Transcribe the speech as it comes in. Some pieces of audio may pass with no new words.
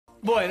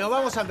Bueno,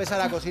 vamos a empezar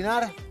a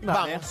cocinar.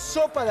 Dale. Vamos,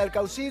 sopa de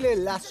alcauciles,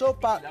 la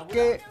sopa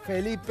que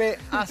Felipe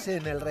hace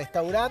en el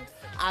restaurante,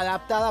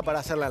 adaptada para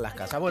hacerla en las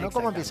casas. Bueno,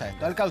 ¿cómo empieza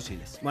esto?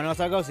 Alcauciles. Bueno, los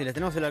alcauciles,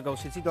 tenemos el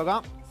alcaucilcito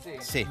acá.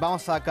 Sí.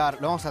 Vamos a sacar,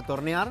 lo vamos a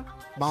tornear,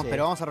 Sí.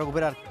 pero vamos a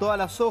recuperar todas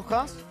las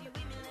hojas.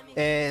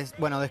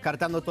 Bueno,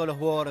 descartando todos los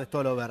bordes,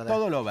 todo lo verde.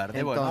 Todo lo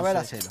verde. Bueno, a ver,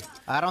 hacelo.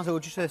 Agarramos el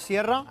cuchillo de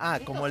sierra. Ah,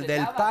 como el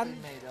del pan.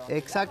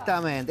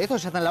 Exactamente.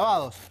 Estos ya están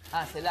lavados.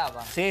 Ah, se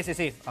lava. Sí, sí,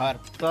 sí. A ver,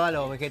 todos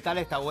los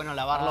vegetales está bueno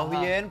lavarlos Ajá.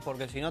 bien,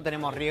 porque si no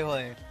tenemos riesgo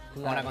de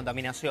Claro. una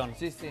contaminación.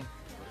 Sí, sí.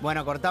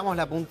 Bueno, cortamos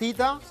la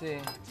puntita. Sí.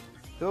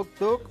 Tuc,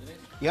 tuc.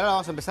 Y ahora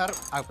vamos a empezar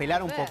a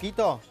pelar un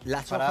poquito.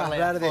 Las para hojas darle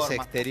la verdes forma.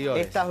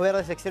 exteriores. Estas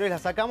verdes exteriores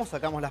las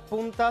sacamos las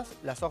puntas,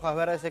 las hojas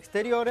verdes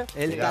exteriores.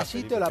 El Pelá, tallito,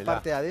 Felipe, la pelá.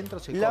 parte de adentro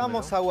se come, La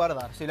vamos ¿no? a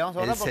guardar. Sí, la vamos a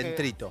guardar El porque...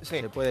 centrito.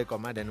 Sí. Se puede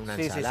comer en una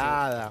Sí, sí, sí.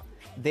 ensalada.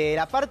 De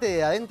la parte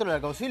de adentro del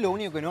alcaucil, lo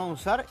único que no vamos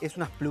a usar es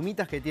unas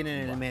plumitas que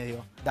tienen en el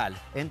medio. Dale.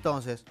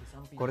 Entonces,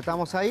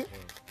 cortamos ahí.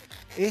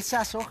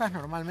 Esas hojas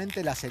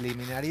normalmente las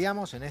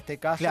eliminaríamos en este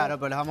caso. Claro,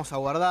 pero las vamos a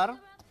guardar.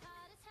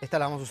 Estas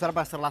las vamos a usar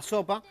para hacer la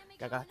sopa,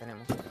 que acá las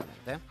tenemos.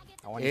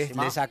 Está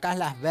buenísima. Le sacás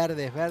las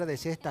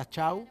verdes estas,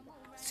 chau.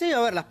 Sí,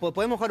 a ver, las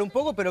podemos dejar un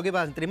poco, pero ¿qué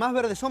pasa? Entre más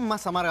verdes son,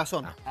 más amargas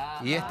son.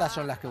 Y estas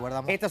son las que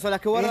guardamos. Estas son las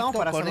que guardamos Esto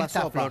para con hacer la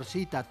esta sopa.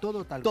 florcita,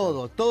 todo tal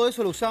cual. Todo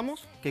eso lo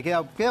usamos, que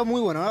queda muy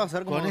bueno. Ahora vas a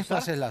ver cómo Con lo esto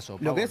usar. haces la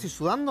sopa. ¿Lo querés bueno. ir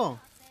sudando?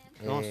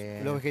 Vamos,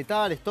 los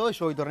vegetales, todo, y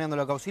yo voy torneando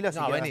la caucila. así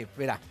No, que vení,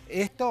 esperá.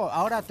 Esto,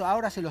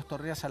 ahora se los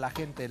torneas a la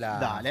gente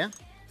Dale.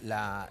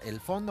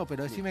 el fondo,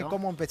 pero decime Listo.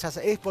 cómo empezás.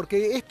 Es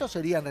porque esto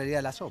sería en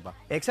realidad la sopa.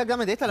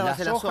 Exactamente, esta la va a Las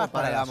hacer la hojas sopa,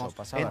 para la digamos.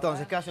 sopa, ¿sabes?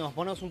 Entonces, ¿qué hacemos?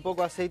 Ponemos un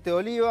poco de aceite de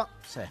oliva,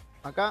 Sí.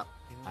 acá,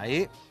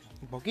 Ahí.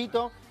 un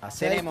poquito.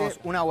 Aceite. Tenemos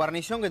una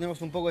guarnición que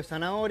tenemos un poco de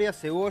zanahoria,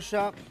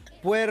 cebolla,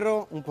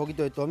 puerro, un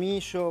poquito de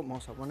tomillo.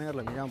 Vamos a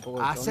ponerle, mirá, un poco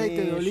de Aceite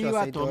de tomillo,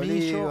 oliva, aceite de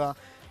tomillo. oliva,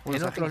 En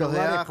unos otros ajitos de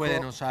lugares ajo.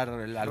 pueden usar,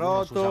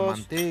 algunos usan rotos.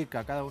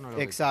 manteca, cada uno lo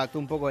que... Exacto,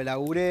 un poco de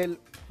laurel,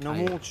 no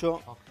Ahí va.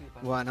 mucho.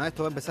 Bueno,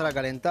 esto va a empezar a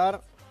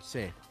calentar.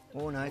 Sí.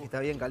 Una vez que está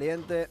bien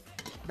caliente,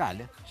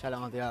 Dale. ya le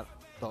vamos a tirar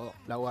todo.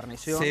 La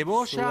guarnición.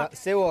 Cebolla.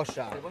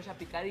 Cebolla. Cebolla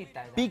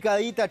picadita. ¿no?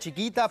 Picadita,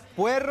 chiquita,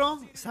 puerro,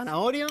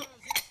 zanahoria.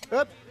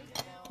 Up.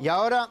 Y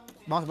ahora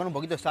vamos a poner un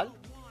poquito de sal.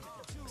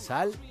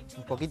 Sal.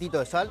 Un poquitito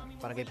de sal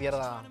para que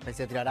pierda,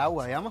 empiece a tirar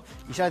agua, digamos.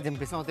 Y ya te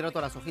empezamos a tirar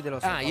todas las hojitas de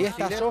los Y estas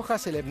alcauciles.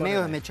 hojas se le ponen...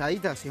 Medio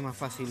desmechaditas, así es más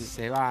fácil.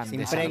 Se van. Se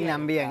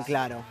impregnan bien,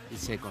 claro. Y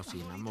se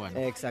cocinan, bueno.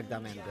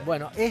 Exactamente.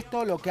 Bueno,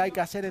 esto lo que hay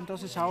que hacer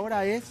entonces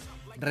ahora es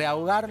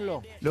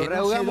rehogarlo. Lo que no se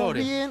rehogamos dore.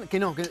 bien,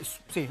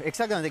 sí,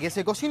 exactamente, que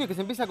se cocine, que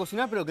se empiece a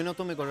cocinar, pero que no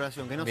tome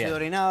coloración, que no Bien. se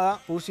dore nada.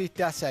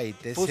 Pusiste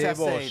aceite, Puse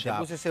cebolla, aceite,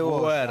 puse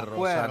cebolla,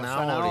 puerro,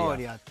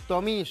 zanahoria,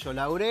 tomillo,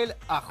 laurel,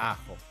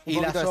 ajo. Y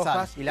Un las poquito de sal.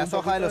 hojas. Y las un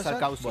hojas de poquito los sal.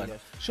 alcauciles.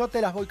 Bueno, yo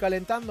te las voy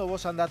calentando,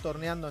 vos andás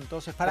torneando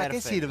entonces. ¿Para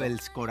Perfecto. qué sirve el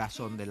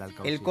corazón del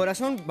alcaucil? El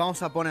corazón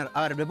vamos a poner,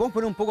 a ver, le podemos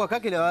poner un poco acá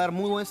que le va a dar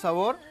muy buen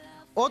sabor.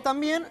 O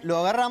también lo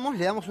agarramos,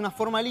 le damos una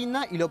forma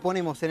linda y lo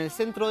ponemos en el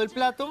centro del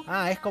plato.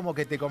 Es como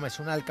que te comes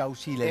un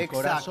alcaucil, el Exacto.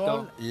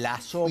 corazón, la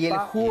sopa Y el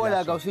jugo del la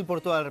alcaucil por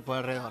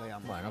alrededor,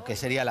 digamos. sopa. Bueno, que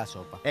sería la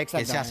sopa. Exactamente.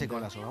 Que se hace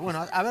con la sopa.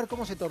 Bueno, a ver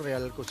cómo se torrea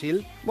el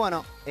alcaucil.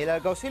 Bueno, el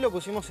alcaucil lo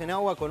pusimos en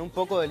agua con un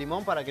poco de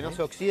limón para que no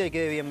se oxide y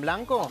quede bien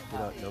blanco.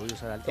 Lo voy a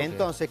usar al toque.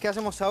 Entonces, ¿qué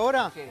hacemos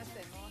ahora?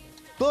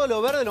 Todo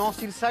lo verde lo vamos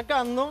a ir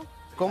sacando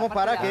como La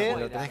parte para de que...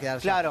 afuera. Lo tenés que dar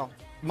ya. Claro,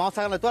 vamos a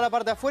sacarle toda la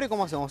parte de afuera y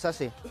 ¿cómo hacemos?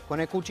 Así,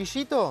 con el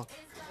cuchillito.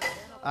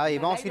 Ahí,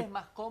 El vamos a aire ir... es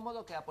más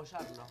cómodo que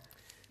apoyarlo.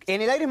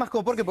 En el aire es más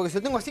cómodo porque si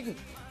lo tengo así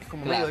es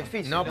como Claro. medio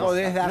difícil. No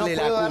podés darle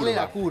no la puedo darle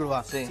curva. la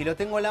curva. Sí. Si lo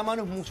tengo en la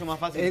mano es mucho más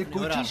fácil. El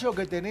maniobrar. cuchillo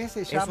que tenés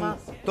se es llama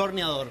un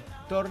torneador.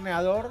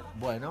 torneador.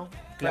 Bueno,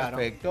 Claro.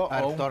 perfecto. A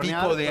ver, O un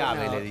tornear, pico de ave,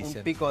 torneador, le dicen.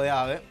 Un pico de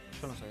ave.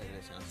 Yo no sé qué le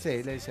dicen.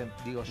 Sí, le dicen,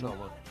 digo yo.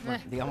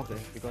 Bueno, digamos que es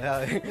pico de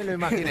ave. Me lo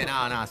imaginé,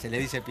 no, se le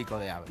dice pico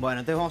de ave. Bueno,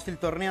 entonces vamos a ir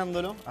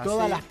torneándolo.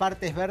 Todas así. las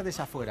partes verdes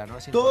afuera, ¿no?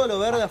 Es Todo lo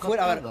importante. verde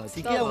afuera. A ver, todo,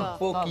 si todo, queda un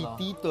todo.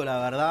 poquitito, la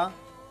verdad,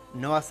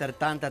 no va a ser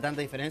tanta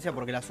diferencia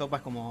porque la sopa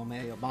es como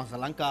medio... Vamos a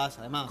hacerla en casa,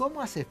 además.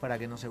 ¿Cómo haces para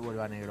que no se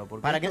vuelva negro?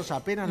 Porque Para que estos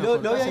apenas lo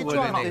cortás, había se dicho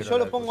vuelve antes, negro yo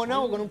lo la pongo en cosa.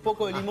 agua con un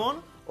poco de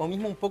limón o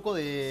mismo un poco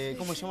de,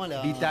 ¿cómo se llama?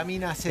 La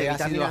Vitamina C, de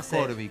ácido vitamina C.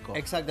 ascórbico.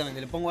 Exactamente,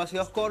 le pongo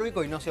ácido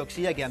ascórbico y no se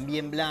oxida, quedan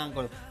bien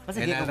blancos. Pasa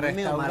En que el como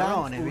medio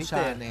marrones,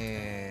 restaurante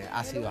 ¿viste? usan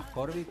ácido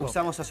ascórbico.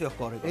 Usamos ácido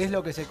ascórbico. Es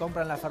lo que se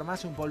compra en la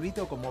farmacia, un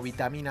polvito como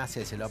vitamina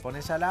C. Se lo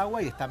pones al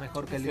agua y está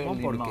mejor que el Sí, el limón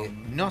limón. porque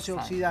no se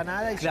oxida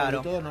nada y Claro.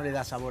 sobre todo no le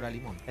da sabor al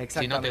limón. Si no te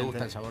Exactamente.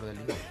 gusta el sabor del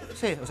limón.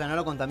 Sí, o sea, no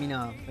lo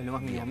contamina en lo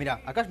más mínimo.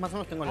 Mira, acá más o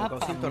menos tengo el Apa,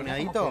 alcaucil mira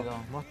torneadito. cómo quedó.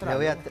 Mostralo,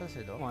 Le voy a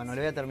mostráselo. bueno,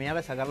 le voy a terminar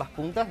de sacar las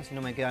puntas, así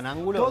no me quedan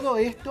ángulos. Todo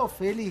esto,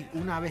 Feli,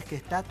 una vez que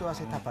está, todas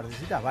estas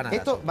partecitas van a la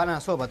Esto sopa. van a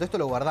la sopa, todo esto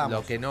lo guardamos.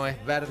 Lo que no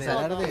es verde, O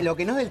sea, verde. lo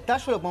que no es del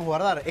tallo lo podemos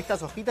guardar.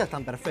 Estas hojitas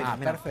están perfectas.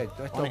 mirá.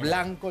 Perfecto. Esto Ponele.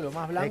 blanco, lo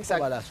más blanco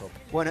Exacto. va a la sopa.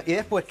 Bueno, y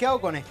después, ¿qué hago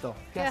con esto?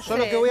 ¿Qué Yo haces?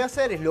 lo que voy a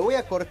hacer es lo voy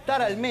a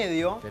cortar al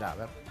medio. Esperá, a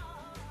ver.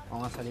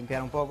 Vamos a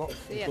limpiar un poco.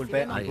 Sí,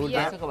 Disculpe, así lo disculpe.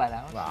 limpias. Eso que va,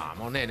 ¿no?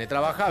 Vamos, nene,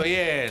 trabaja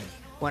bien.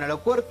 Bueno,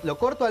 lo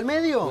corto al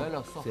medio,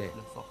 Los ojos, Sí.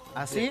 los ojos.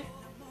 así.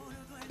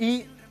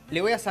 Y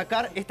le voy a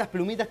sacar estas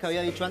plumitas que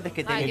había dicho antes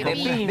que Ay, tenía. que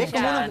pinchan. ¿Ves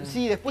cómo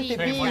sí, después te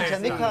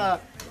pinchan,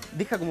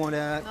 deja como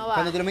la... No va.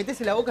 Cuando te lo metes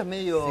en la boca es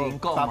medio... Sí,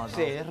 incómodo.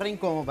 Sí, es re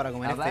incómodo para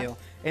comer, A es ver. feo.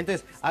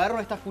 Entonces, agarro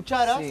estas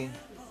cucharas Sí.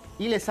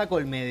 y le saco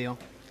el medio.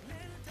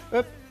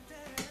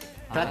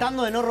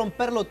 Tratando de no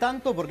romperlo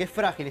tanto porque es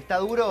frágil, está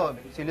duro.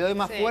 Si le doy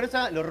más Sí.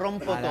 fuerza, lo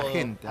rompo A la todo.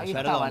 gente. Ahí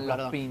Perdón, estaban los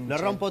perdón. pinches. Lo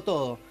rompo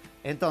todo.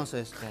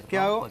 Entonces, Le ¿qué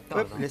hago?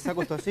 rompo todo. Le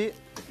saco esto así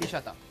y ya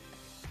está.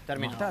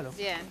 Termino. Mostralo.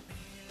 Bien.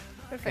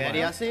 Perfecto.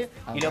 Quedaría así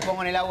y lo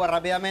pongo en el agua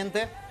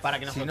rápidamente para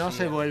que no Si se no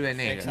oxide. se vuelve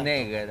negro. Exacto.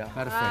 Negro.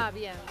 Perfecto. Ah,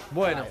 bien.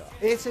 Bueno,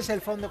 ese es el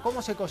fondo.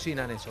 ¿Cómo se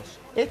cocinan esos?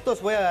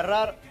 Estos voy a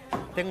agarrar,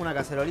 tengo una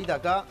cacerolita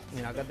acá,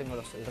 mira acá tengo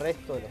el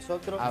resto de los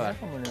otros. A ver.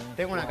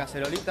 Tengo una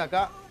cacerolita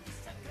acá.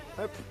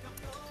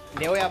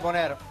 Le voy a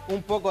poner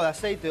un poco de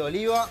aceite de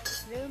oliva,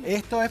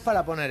 ¿Esto es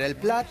para poner el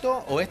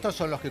plato o estos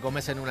son los que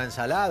comes en una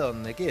ensalada,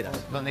 donde quieras?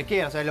 donde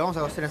quieras, o sea, lo vamos a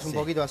cocer un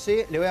poquito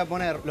así. Le voy a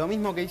poner lo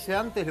mismo que hice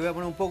antes, le voy a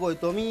poner un poco de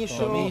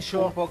tomillo,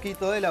 un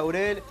poquito de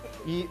laurel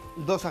y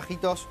 2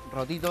 ajitos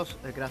rotitos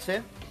de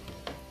crasé.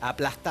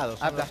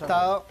 Aplastados.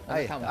 Aplastado.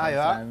 Ahí está. Ahí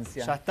va,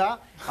 Francia. ya está.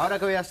 Ahora,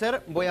 ¿qué voy a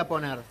hacer? Voy a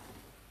poner,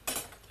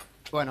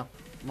 bueno,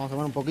 vamos a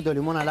poner un poquito de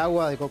limón al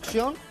agua de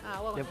cocción. Ah,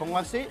 bueno. Le pongo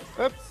así,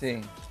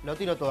 Sí. lo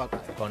tiro todo acá.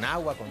 ¿Con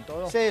agua, con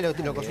todo? Sí,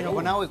 lo cocino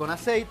con agua y con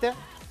aceite.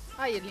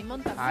 Ay, el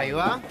limón también. Ahí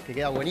va, que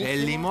queda buenísimo.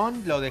 El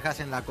limón lo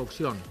dejas en la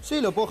cocción.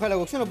 Sí, lo puedo dejar en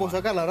la cocción, lo puedo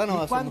sacar, la verdad no va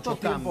a ¿Y hacer cuánto mucho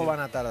tiempo cambio. van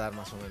a tardar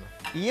más o menos?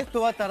 Y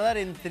esto va a tardar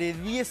entre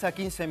 10 a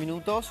 15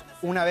 minutos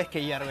una vez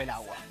que hierve el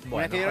agua. Una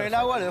vez que hierve el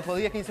agua, lo dejo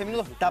 10-15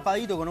 minutos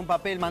tapadito con un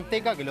papel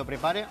manteca que lo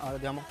prepare, ahora te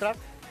voy a mostrar.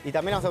 Y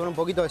también vamos a poner un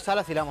poquito de sal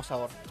así le damos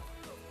sabor.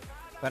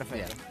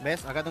 Perfecto.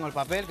 ¿Ves? Acá tengo el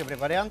papel que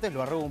preparé antes,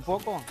 lo arrugo un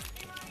poco.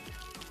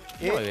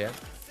 Y Muy bien.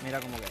 mira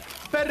cómo queda.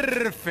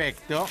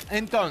 Perfecto.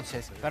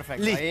 Entonces,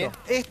 Perfecto, listo. ahí.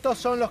 Estos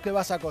son los que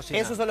vas a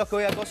cocinar. Esos son los que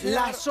voy a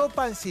cocinar. La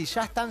sopa en sí,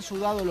 ya están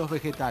sudados los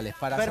vegetales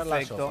para hacer la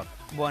Perfecto. sopa.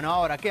 Bueno,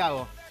 ahora, ¿qué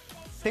hago?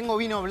 Tengo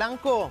vino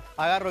blanco,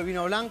 agarro el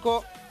vino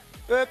blanco.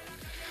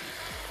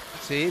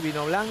 Sí,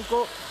 vino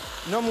blanco.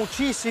 No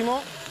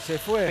muchísimo, Se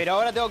fue. pero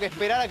ahora tengo que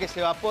esperar a que se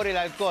evapore el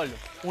alcohol.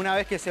 Una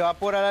vez que se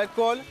evapora el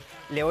alcohol,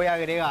 le voy a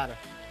agregar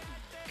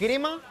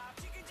crema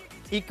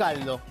y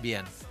caldo.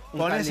 Bien. Un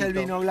Pones el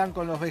caldito. vino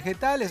blanco en los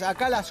vegetales.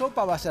 Acá la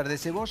sopa va a ser de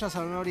cebolla,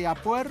 zanahoria,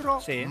 puerro,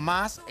 Sí.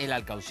 más el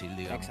alcaucil,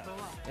 digamos. Exacto.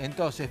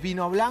 Entonces,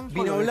 vino blanco,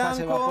 Vino lo dejás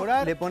blanco,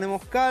 evaporar. le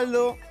ponemos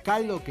caldo.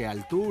 Caldo que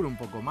altura, un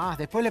poco más.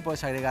 Después le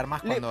podés agregar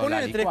más Le cuando la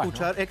ponele 3 licuás, ¿no?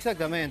 cucharadas,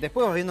 exactamente.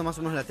 Después vas viendo más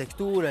o menos la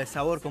textura, el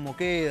sabor, cómo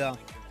queda.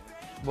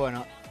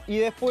 Bueno, y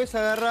después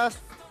agarrás,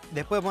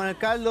 después de poner el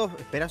caldo,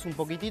 esperás un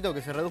poquitito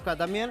que se reduzca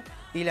también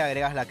y le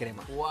agregás la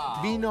crema.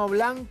 Wow. Vino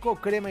blanco,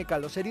 crema y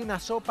caldo. Sería una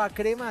sopa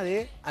crema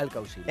de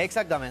alcauciles.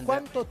 Exactamente.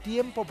 ¿Cuánto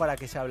tiempo para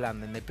que se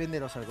ablanden? Depende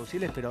de los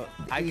alcauciles, pero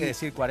hay que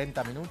decir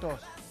 40 minutos.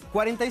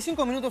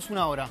 45 minutos,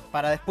 1 hora,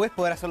 para después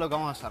poder hacer lo que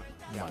vamos a hacer.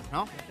 Bien.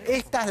 ¿No?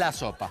 Esta es la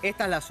sopa.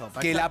 Esta es la sopa.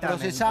 Que la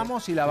exactamente.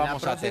 procesamos y la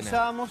vamos a La tener.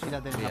 procesamos y la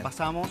Bien.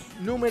 pasamos.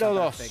 Número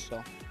 2.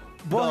 Perfecto.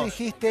 Vos 2.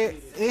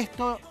 dijiste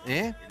esto,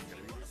 ¿eh?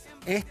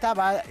 Esto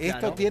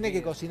Claro. tiene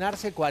que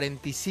cocinarse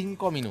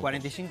 45 minutos.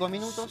 45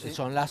 minutos. ¿sí?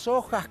 Son las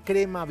hojas,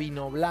 crema,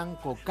 vino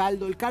blanco,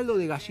 caldo. El caldo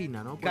de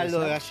gallina, ¿no? Puede Caldo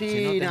de ser, gallina.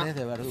 Si no tenés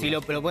de verdura. Si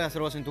lo puedes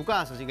hacer vos en tu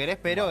casa si querés,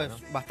 pero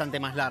es bastante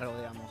más largo,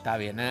 digamos. Está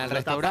bien. ¿En el Lo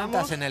restaurante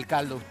tapamos. hacen el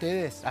caldo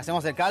ustedes?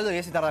 Hacemos el caldo y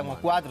ese tarda como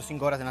 4 o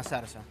 5 horas en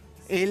hacerse.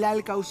 El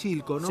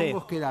alcaucil con Sí.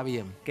 hongos queda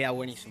bien. Queda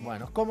buenísimo.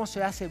 Bueno, ¿cómo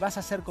se hace? ¿Vas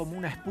a hacer como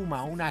una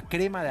espuma, una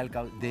crema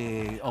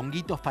de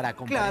honguitos para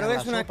acompañar Claro,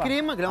 la es una sopa?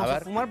 crema que la vamos a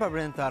ver. fumar para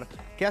presentar.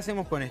 ¿Qué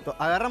hacemos con esto?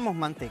 Agarramos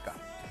manteca.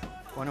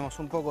 Ponemos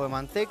un poco de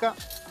manteca.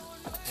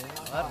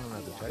 Una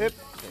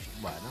cucharita.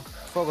 Bueno.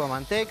 Un poco de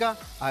manteca.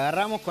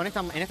 Agarramos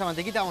en esta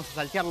mantequita vamos a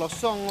saltear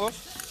los hongos.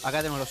 Acá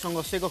tenemos los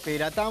hongos secos que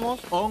hidratamos.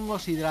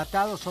 Hongos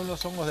hidratados son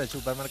los hongos del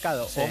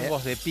supermercado. Sí.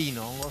 Hongos de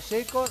pino, hongos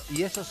secos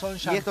y esos son Y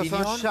champiñón.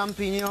 estos son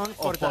champiñón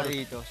o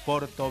cortaditos.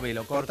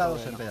 Portobello, cortados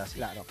en Portobello, pedacitos.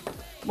 Claro.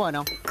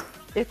 Bueno,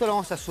 esto lo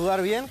vamos a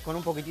sudar bien con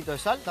un poquitito de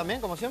sal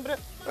también, como siempre.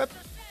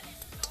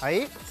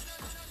 Ahí.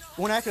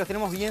 Una vez que los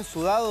tenemos bien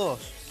sudados,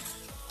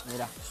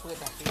 mirá.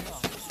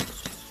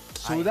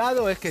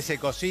 Sudado es que se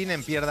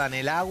cocinen, pierdan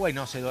el agua y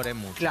no se doren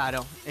mucho.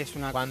 Claro, es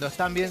una... Cuando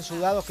están bien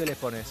sudados, ¿qué les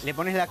pones? Le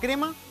pones la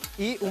crema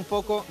y un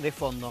poco de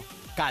fondo.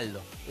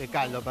 Caldo. De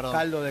caldo, perdón.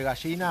 Caldo de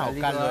gallina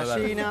Caldito o caldo de de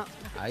gallina.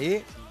 verdura.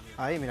 Ahí.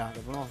 Ahí, mirá,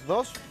 le ponemos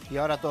 2 y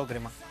ahora todo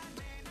crema.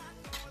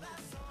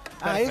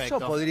 Ah, Perfecto.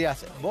 eso podría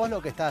ser. Vos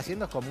lo que estás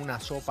haciendo es como una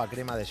sopa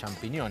crema de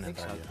champiñones. En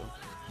realidad.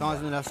 Estamos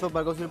haciendo la sopa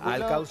alcaucil por un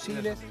lado.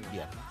 Alcauciles.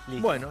 Bien.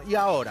 Listo. Bueno, y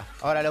ahora.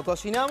 Ahora lo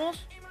cocinamos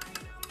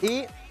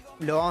y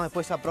lo vamos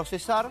después a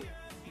procesar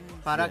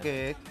para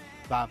que...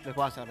 Va, después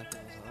vas a ver.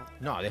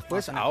 No,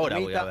 después, Vamos a hacer una ahora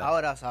voy a espumita. ver.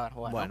 Ahora vas a ver.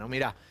 Bueno,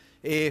 mira.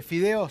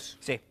 Fideos.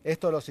 Sí.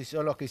 Estos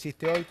son los que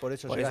hiciste hoy, por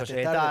eso Por eso llegaste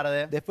llegué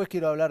tarde. Después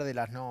quiero hablar de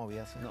las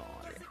novias. No,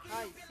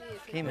 Ay, sí,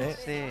 sí. ¿qué me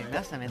sé? Me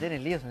vas a meter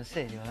en líos en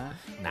serio,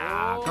 ¿eh?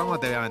 No, ¿cómo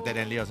te voy a meter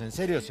en líos? ¿En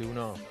serio? Si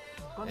uno...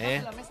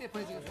 Contame la mesa y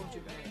después dice que fue un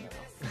chipelito.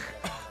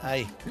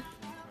 Ahí.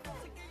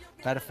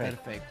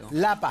 Perfecto. Perfecto.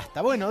 La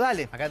pasta. Bueno,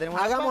 dale. Acá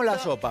tenemos Hagamos la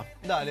pasta. sopa.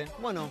 Dale,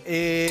 bueno.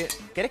 Eh,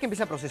 ¿Querés que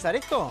empiece a procesar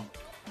esto?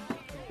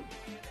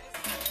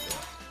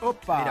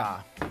 Opa.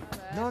 Mirá.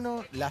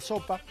 No, la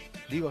sopa,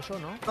 digo yo,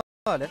 ¿no?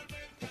 Dale.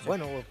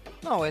 Bueno,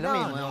 No, es lo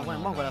mismo. no, Bueno, no,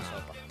 vamos con la no,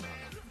 sopa. no.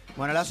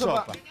 Bueno, la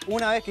sopa,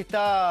 una vez que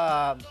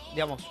está,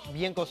 digamos,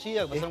 bien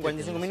cocida, que pasaron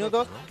 45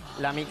 minutos,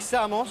 ¿no? la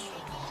mixamos.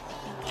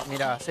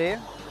 Mirá, ¿sí?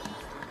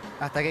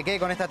 Hasta que quede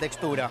con esta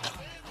textura.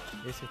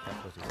 Ese está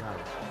cocinado.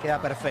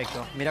 Queda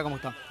perfecto. Mirá cómo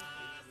está.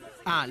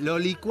 Ah, lo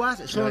licuás,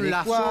 son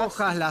licuás. las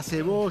hojas, la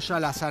cebolla,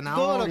 la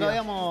zanahoria. Todo lo que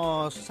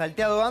habíamos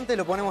salteado antes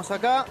lo ponemos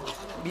acá,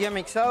 bien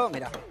mixado.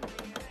 Mirá.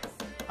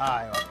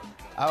 Ahí va.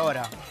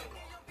 Ahora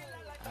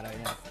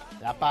viene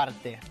la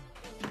parte.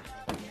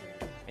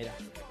 Mirá.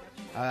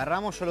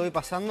 Agarramos, yo lo voy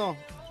pasando.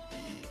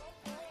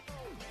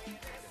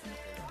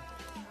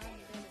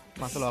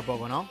 Más solo a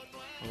poco, ¿no?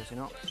 Porque si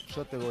no...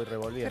 Yo te voy Qué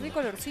revolviendo. rico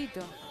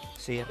olorcito.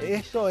 Sí,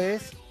 Esto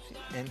es,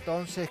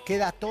 entonces,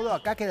 queda todo,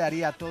 acá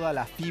quedaría toda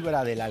la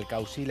fibra del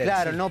alcaucil.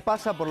 claro, en sí. no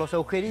pasa por los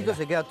agujeritos, Mirá.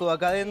 se queda todo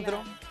acá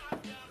adentro.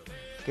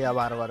 Queda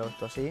bárbaro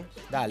esto, ¿sí?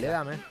 Dale,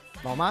 dame.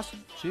 ¿Vamos más?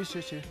 Sí,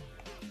 sí, sí.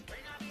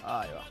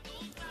 Ahí va.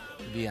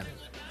 Bien.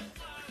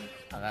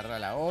 Agarra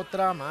la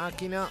otra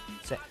máquina.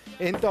 Sí.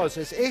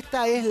 Entonces,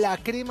 esta es la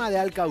crema de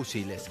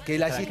alcauciles, que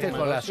la hiciste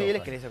con la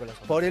sopa. Que la hice con la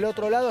sopa. Por el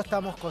otro lado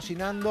estamos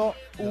cocinando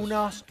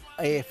unos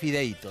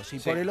fideitos. Y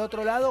Sí. por el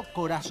otro lado,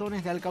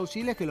 corazones de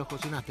alcauciles que los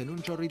cocinaste en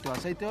un chorrito de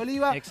aceite de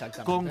oliva.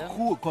 Exactamente.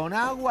 Con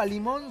agua,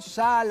 limón,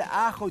 sal,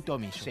 ajo y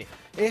tomillo. Sí.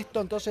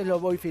 Esto entonces lo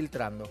voy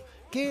filtrando.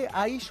 Que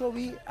ahí yo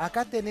vi,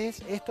 acá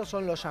tenés, estos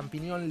son los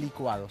champiñones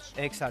licuados.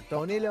 Exacto.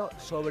 Ponelo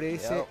sobre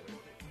ese...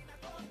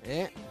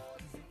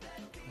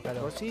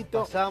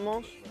 cosito.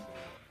 Pasamos.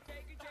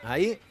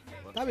 Ahí,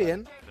 está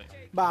bien.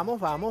 Vamos,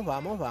 vamos,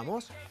 vamos,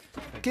 vamos.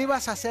 ¿Qué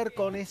vas a hacer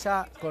con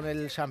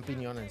el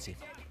champiñón en sí?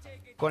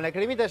 Con la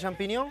cremita de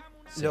champiñón,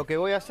 lo que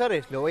voy a hacer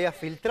es, lo voy a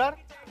filtrar,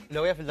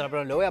 lo voy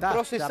a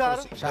procesar,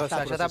 ya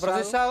está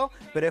procesado,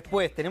 pero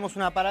después tenemos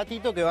un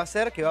aparatito que va a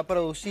hacer, que va a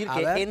producir A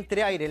que ver.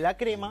 entre aire en la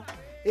crema.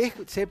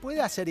 Se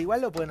puede hacer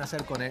igual, lo pueden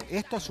hacer con él.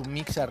 Esto es un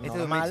mixer Este es un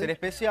normal. mixer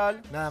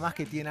especial. Nada más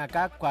que tiene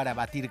acá para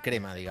batir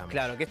crema, digamos.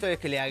 Claro, que esto es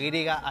que le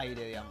agrega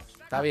aire, digamos.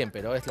 Está bien,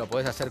 pero lo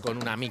podés hacer con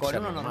una mixer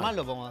Con uno normal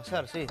lo podemos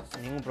hacer, sí,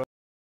 sin ningún problema.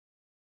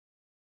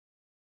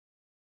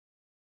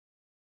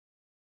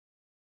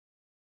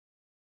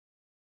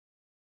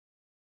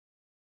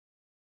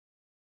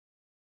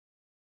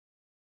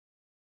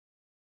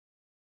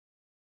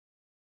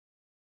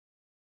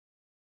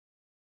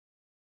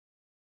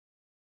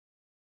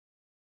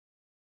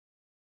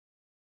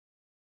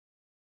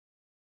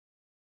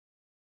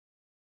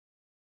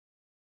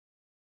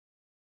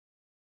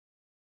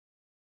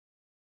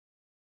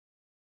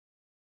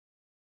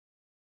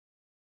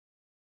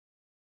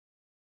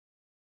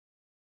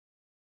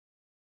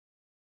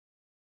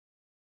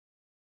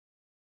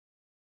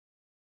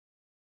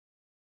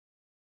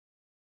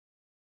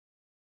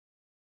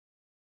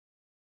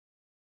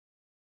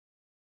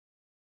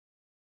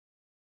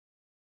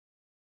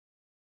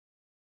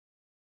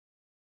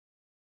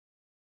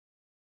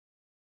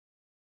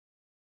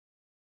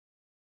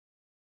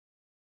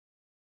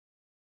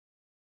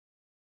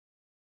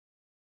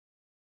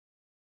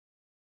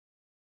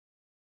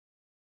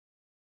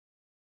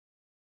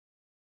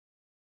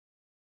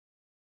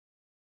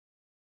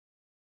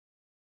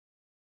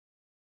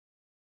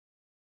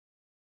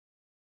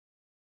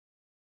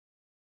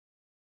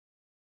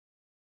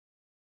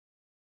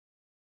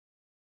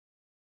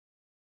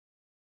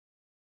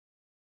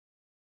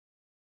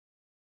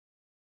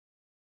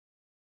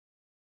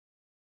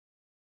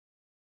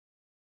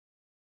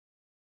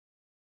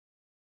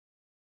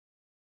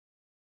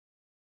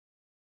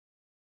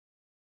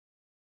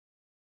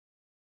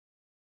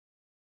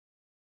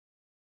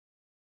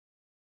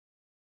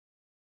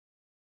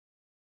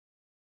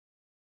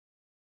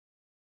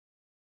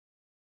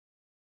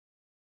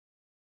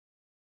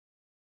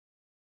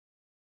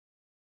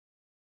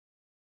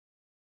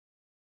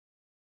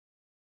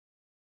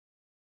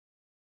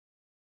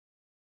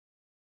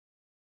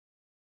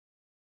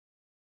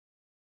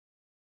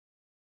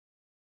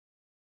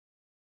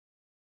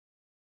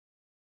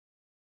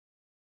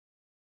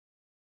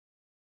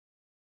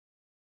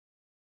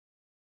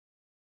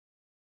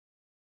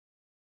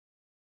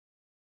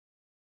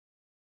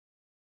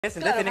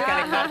 Entonces tenés que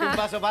alejarte un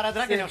paso para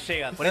atrás que no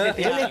llega. Por Él ahí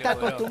te tira está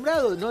algo, bro.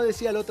 acostumbrado, ¿no?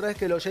 Decía la otra vez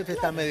que los chefs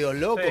están medio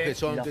locos, Sí. que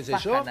son, Los qué sé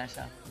yo. bajan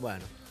allá.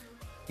 Bueno,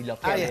 Y los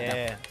Ahí pierden.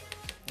 está.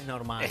 Es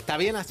normal. está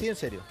bien así, en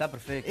serio. Está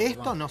perfecto. Esto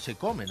hermano. no se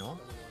come, ¿no?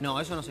 No,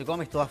 eso no se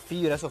come, es toda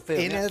fibra, eso es feo.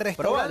 En Mirá, el restaurante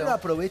probalo. lo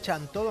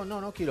aprovechan todo.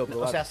 No, no quiero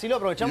probar. O sea, sí lo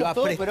aprovechamos Lo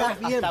todo, pero apretás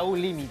bien. hasta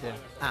un límite.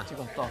 Ah,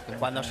 Chicos, todos tenemos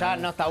Cuando ya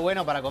no está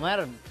bueno para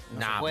comer, no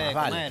nah, se puede más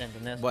vale. comer,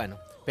 ¿entendés? Bueno,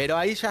 pero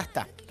ahí ya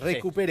está.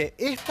 Recuperé.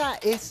 Esta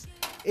es...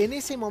 En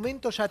ese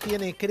momento ya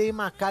tiene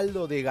crema,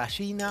 caldo de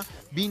gallina,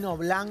 vino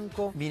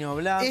blanco. Vino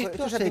blanco.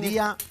 Esto ya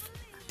sería...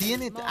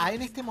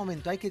 en este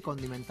momento hay que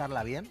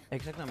condimentarla bien.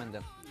 Exactamente.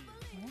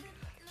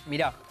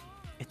 Mirá,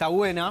 está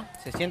buena,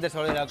 se siente el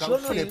sabor de la Yo no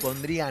le Alcaucil.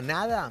 pondría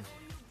nada.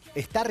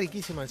 Está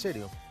riquísima, en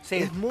serio.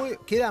 Sí.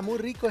 Queda muy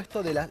rico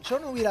esto de la... Yo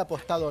no hubiera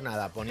apostado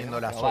nada poniendo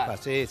las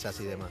hojas esas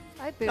y demás.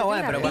 Ay, No,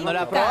 bueno, pero cuando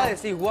la probás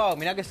decís, wow,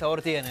 mirá qué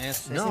sabor tiene.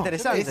 Es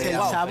interesante. Es el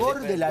sabor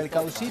del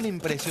alcaucil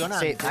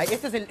impresionante. Sí,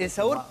 este es el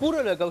sabor puro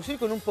del alcaucil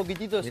con un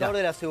poquitito de sabor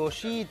de la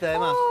cebollita,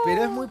 además.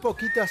 Pero es muy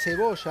poquito a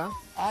cebolla.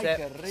 Ay,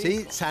 qué rico.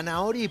 Sí,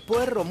 zanahoria y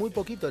puerro, muy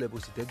poquito le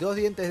pusiste. 2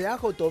 dientes de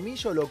ajo,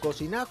 tomillo, lo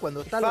cocinás,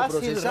 cuando está lo Fácil,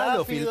 procesás, lo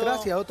rápido.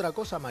 filtrás y a otra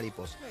cosa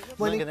mariposa.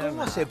 Bueno, hay ¿y que tener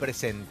cómo nada. se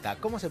presenta?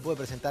 ¿Cómo se puede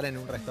presentar en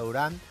un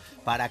restaurante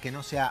para que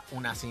no sea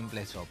una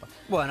simple sopa?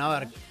 Bueno, a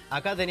ver,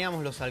 acá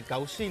teníamos los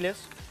alcauciles.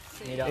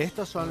 Mirá.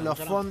 Estos son los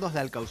fondos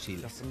de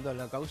alcauciles. Los fondos del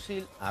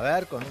alcaucil. A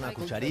ver, con una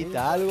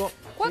cucharita, algo.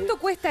 ¿Cuánto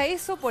cuesta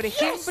eso, por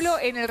ejemplo,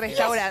 en el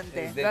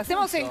restaurante? ¿Lo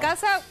hacemos en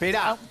casa?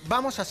 Esperá,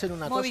 vamos a hacer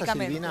una cosa,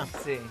 Módicamente. Silvina.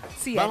 Sí.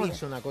 Sí, Vamos a Ari.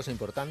 hacer una cosa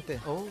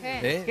importante.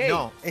 ¿Qué? ¿Qué?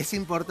 No, es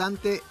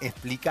importante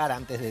explicar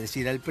antes de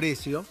decir el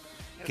precio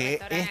que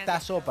esta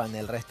sopa en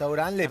el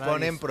restaurante le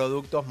ponen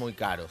productos muy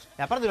caros.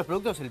 Y aparte de los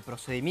productos, el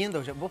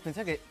procedimiento, vos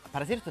pensás que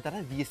para hacer esto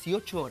tardás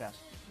 18 horas.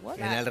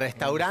 En el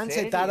restaurante ¿En se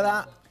serio?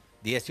 tarda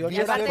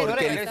 18 horas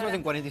porque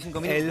en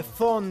 45 minutos. el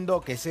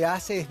fondo que se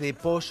hace es de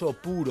pollo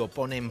puro.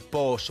 Ponen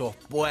pollos,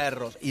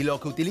 puerros y lo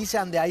que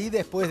utilizan de ahí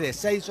después de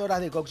 6 horas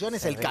de cocción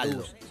es el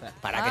caldo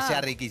para que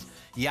sea riquísimo.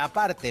 Y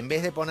aparte, en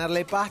vez de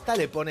ponerle pasta,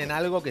 le ponen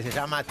algo que se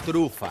llama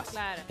trufas.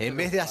 Claro. En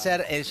vez de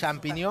hacer el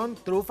champiñón,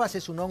 trufas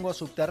es un hongo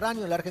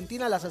subterráneo. En la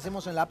Argentina las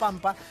hacemos en La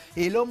Pampa.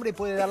 El hombre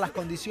puede dar las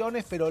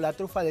condiciones, pero la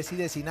trufa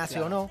decide si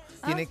nace o no.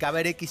 Tiene que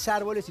haber X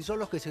árboles y son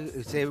los que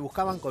se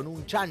buscaban con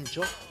un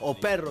chancho o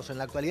perros en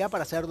la actualidad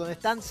para saber dónde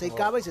están. Se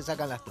cava y se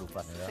sacan las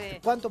trufas. Sí.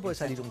 ¿Cuánto puede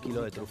salir un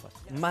kilo de trufas?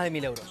 Más de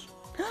 1.000 euros.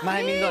 Más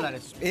de 1.000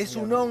 dólares. Es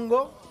un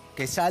hongo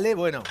que sale,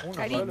 bueno,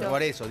 Carito.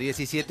 por eso,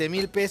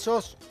 17.000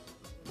 pesos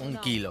un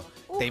kilo.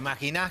 ¿Te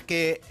imaginás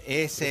que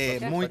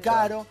es muy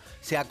caro?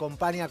 Se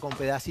acompaña con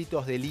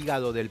pedacitos del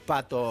hígado del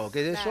pato,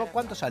 qué sé yo.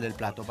 ¿Cuánto sale el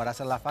plato para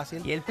hacerla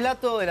fácil? Y el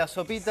plato de la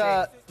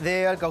sopita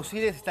de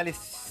alcauciles sale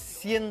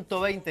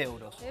 120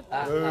 euros. Y Y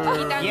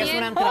también, es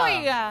una entrada.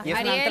 Oiga. Y es una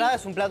Ariel, entrada,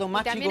 es un plato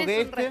más y también chico que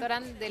es un este.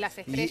 restaurante de las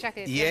estrellas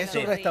que Y decían es los un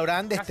días.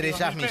 restaurante de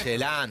estrellas Michelin,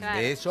 Claro.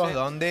 de esos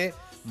donde,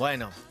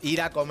 bueno,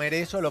 ir a comer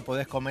eso lo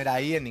podés comer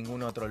ahí en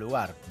ningún otro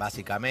lugar,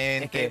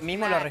 básicamente. Es que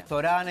mismo Claro. los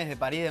restaurantes de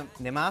París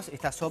y demás,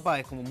 esta sopa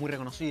es como muy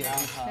reconocida.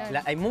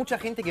 Hay mucha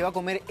gente que va a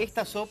comer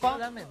esta sopa,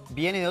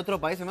 viene de otro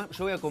país. Además,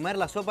 yo voy a comer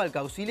la sopa del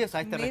Cauciles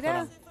a este Mira.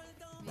 restaurante.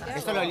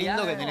 Eso es lo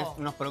lindo que tenés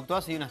unos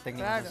productos y unas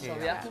técnicas así.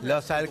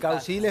 Los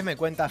alcauciles, me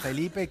cuenta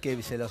Felipe,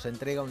 que se los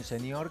entrega un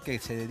señor que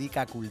se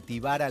dedica a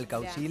cultivar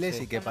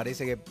alcauciles y que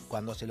parece que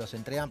cuando se los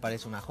entregan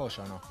parece una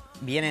joya, ¿no?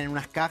 Vienen en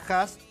unas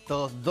cajas,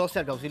 todos 12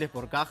 alcauciles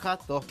por caja,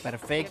 todos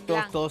perfectos,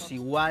 blanco. todos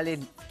iguales,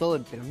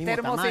 todo pero el mismo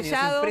tamaño. Es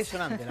Termosellados.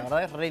 impresionante, la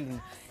verdad es re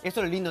lindo.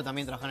 Esto es lo lindo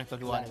también trabajar en estos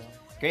lugares.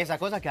 Que hay esas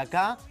cosas que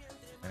acá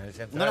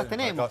no las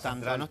tenemos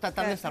tanto, no está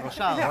tan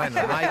desarrollado.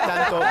 Bueno,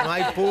 no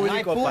hay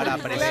público, público, para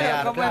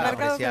apreciar, como el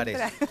mercado apreciar eso.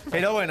 central.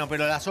 Pero bueno,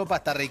 la sopa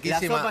está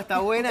riquísima. La sopa está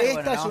buena y Esta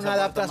bueno, es vamos una a poder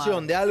adaptación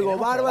tomar. de algo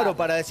Queremos bárbaro probarla.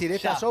 para decir,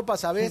 esta Ya. sopa,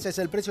 ¿sabés? Es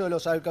el precio de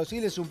los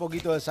alcauciles, un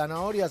poquito de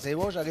zanahoria,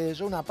 cebolla, que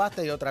yo, una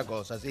pasta y otra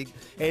cosa. Así,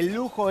 el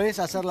lujo es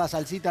hacer la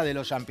salsita de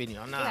los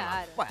champiñones. Nada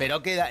más. Claro.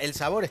 Pero queda, el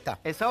sabor está.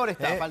 El sabor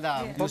está, falta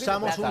un poquito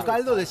Usamos de un plata.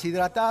 caldo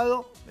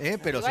deshidratado,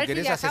 pero Igual si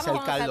querés haces viajamos,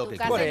 el caldo vamos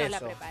que a tu casa quieras. y nos la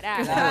Por eso.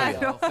 preparás.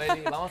 Claro,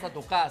 Feli, vamos a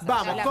tu casa.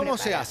 Vamos, la ¿cómo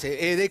se preparé.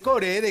 hace?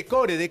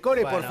 Decore,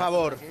 por Bueno,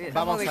 favor.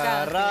 Vamos a ubicando.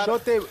 agarrar Yo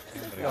te...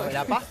 lo de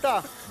la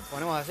pasta,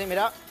 ponemos así,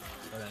 mirá.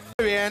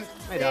 Muy bien.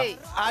 Mirá. Sí.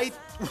 ¡Ay!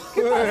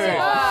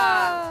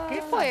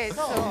 ¿Qué fue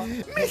eso?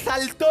 ¡Me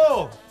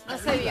saltó! No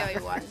se vio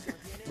igual.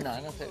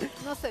 No sé.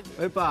 No se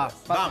vio. Epa,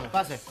 vamos.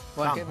 Pase.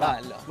 Bueno, Qué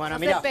malo. bueno No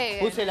mirá, se pegue.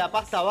 puse la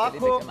pasta abajo,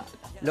 Felipe, qué malo.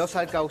 los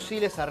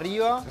alcauciles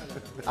arriba.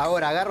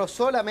 Ahora agarro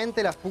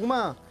solamente la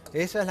espuma.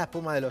 Esa es la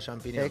espuma de los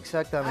champiñones.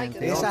 Exactamente.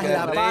 Ay, qué Esa es qué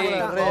la rico.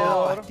 pasta,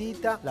 alrededor. la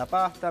pastita. La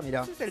pasta,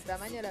 mirá. Ese es el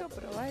tamaño de la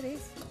Probar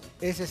eso.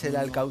 Ese es el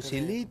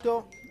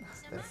alcaucilito.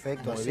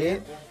 Perfecto, Muy así.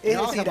 bien. No Es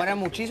vamos a decir, poner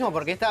muchísimo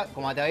porque esta,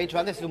 como te había dicho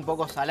antes, es un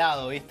poco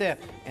salado, ¿viste?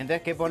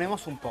 Entonces, ¿qué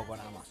ponemos? Un poco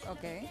nada más.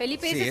 Ok.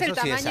 Felipe, sí, ese es el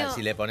eso sí es tamaño. sal.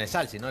 Si le pones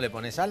sal, si no le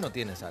pones sal, no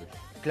tiene sal.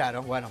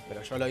 Claro, bueno,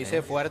 pero yo lo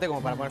hice fuerte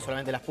como para poner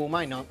solamente la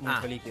espuma y no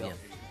mucho líquido. bien.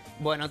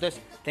 Bueno, entonces,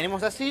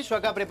 tenemos así, yo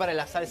acá preparé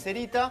la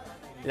salserita,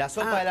 la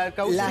sopa del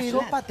alcaucil. La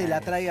sopa te la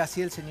trae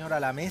así el señor a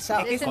la mesa,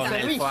 Es que es con un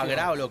el servicio. foie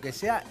gras o lo que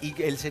sea,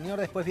 y el señor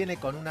después viene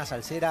con una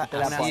salsera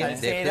Una así, de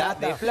salsera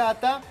plata. de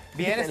plata,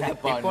 vienes, Te la te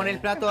pone. pone el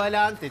plato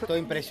adelante, todo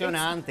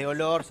impresionante,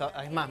 olor.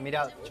 Es más,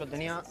 mirá, yo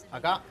tenía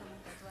acá,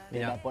 ¿Me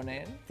mirá, va a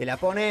poner? te la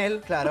pone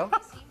él, claro.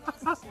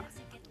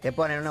 Te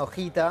ponen una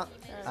hojita,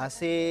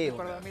 así.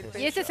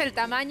 Y ese es el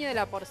tamaño de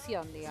la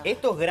porción, digamos.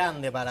 Esto es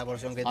grande para la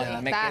porción que te Ay,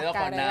 dan. me Estás quedo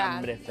con cargando.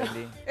 hambre,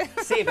 Feli.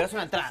 Sí, pero es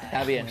una entrada.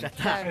 Está bien.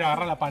 Pero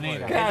agarra la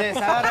panera. Entonces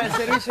agarra el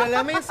servicio en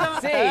la mesa,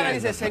 Sí. agarra y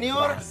dice,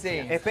 señor,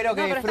 Sí. espero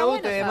que No, pero está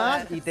disfrute bueno y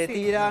demás, saber. y te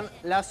tiran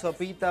la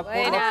sopita por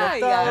los Buena.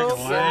 costados.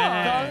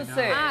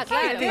 Entonces, Ah,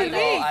 claro, ¿qué qué digo,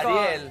 rico.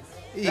 Ariel?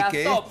 Y La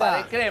que sopa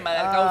esta- de crema de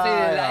alcauciles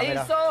Ah, la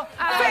mira. hizo...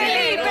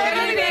 Felipe,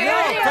 Felipe,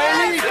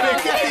 ¡Felipe!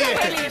 ¿Qué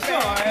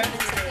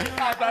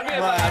tiene? también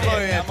Bueno, para muy él,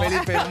 bien, mi amor.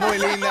 Felipe, muy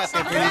linda,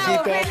 te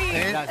felicito.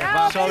 Felipe. ¿eh?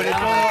 Bravo, Sobre Felipe.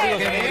 todo,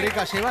 que muy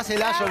rica.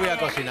 Llevásela, yo voy a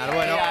cocinar.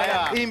 Bueno, Ahí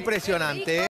va. impresionante.